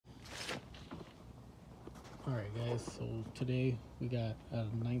Alright guys, so today we got a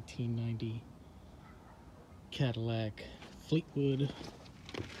 1990 Cadillac Fleetwood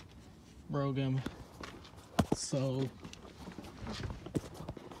Brougham. So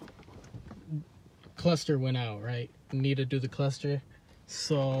cluster went out, right? Need to do the cluster.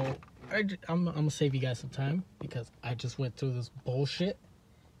 So I'm gonna save you guys some time because I just went through this bullshit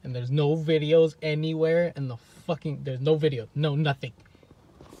and there's no videos anywhere, and there's no video, no nothing.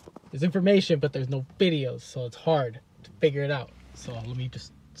 There's information, but there's no videos, so it's hard to figure it out. So let me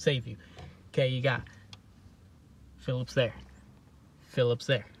just save you. Okay, you got Phillips there. Phillips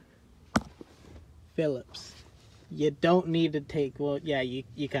there. Phillips. You don't need to take, well, yeah, you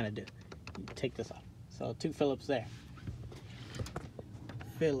kind of do. You take this off. So 2 Phillips there.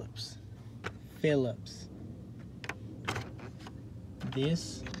 Phillips. Phillips.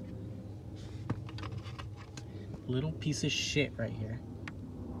 This little piece of shit right here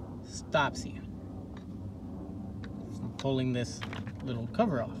stops you from pulling this little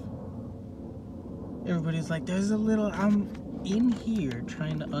cover off. Everybody's like, there's a little, I'm in here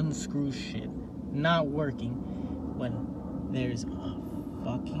trying to unscrew shit, not working, when there's a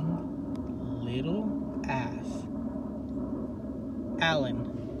fucking little ass Allen,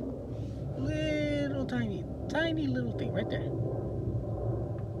 little tiny little thing right there.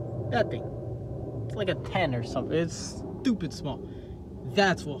 That thing, it's like a 10 or something. It's stupid small.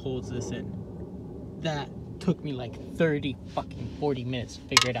 That's what holds this in. That took me like 40 minutes to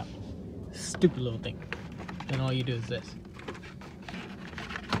figure it out. Stupid little thing. Then all you do is this.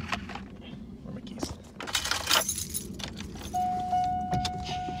 Where are my keys?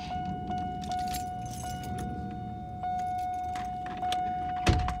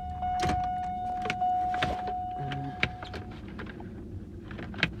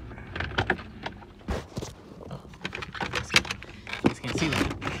 See that?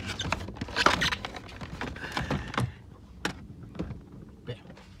 Yeah.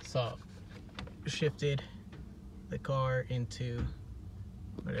 So shifted the car into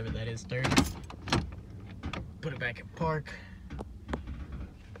whatever that is, third. Put it back in park.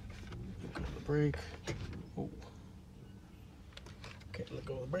 Let go of the brake. Oh. Okay, let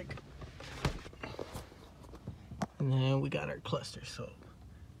go of the brake. And then we got our cluster. So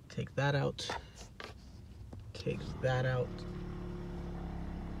take that out. Take that out.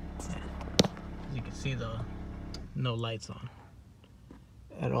 As you can see, no lights on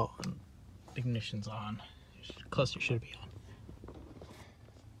at all. Ignition's on. Cluster should be on.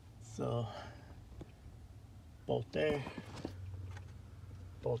 So bolt there,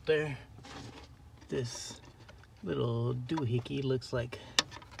 bolt there. This little doohickey looks like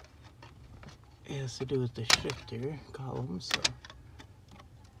it has to do with the shifter column, so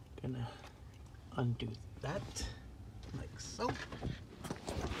I'm gonna undo that like so.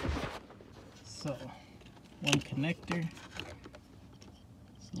 So, one connector,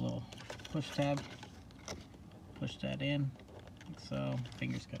 it's a little push tab, push that in, like so,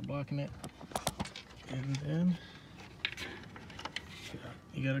 fingers kind of blocking it, and then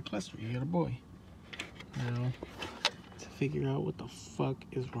you got a cluster, you got a boy. Now, to figure out what the fuck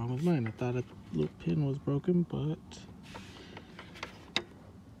is wrong with mine, I thought a little pin was broken, but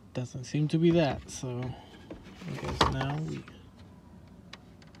doesn't seem to be that, so I guess now we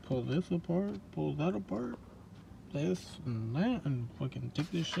pull this apart, pull that apart, this and that, and fucking take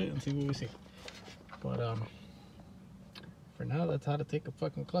this shit and see what we see. But for now, that's how to take a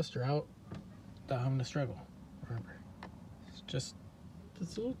fucking cluster out without having to struggle. Remember, it's just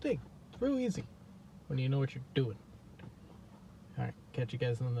this little thing. It's real easy when you know what you're doing. Alright, catch you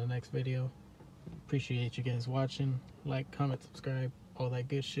guys in the next video. Appreciate you guys watching. Like, comment, subscribe, all that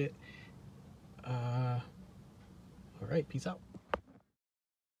good shit. Alright, peace out.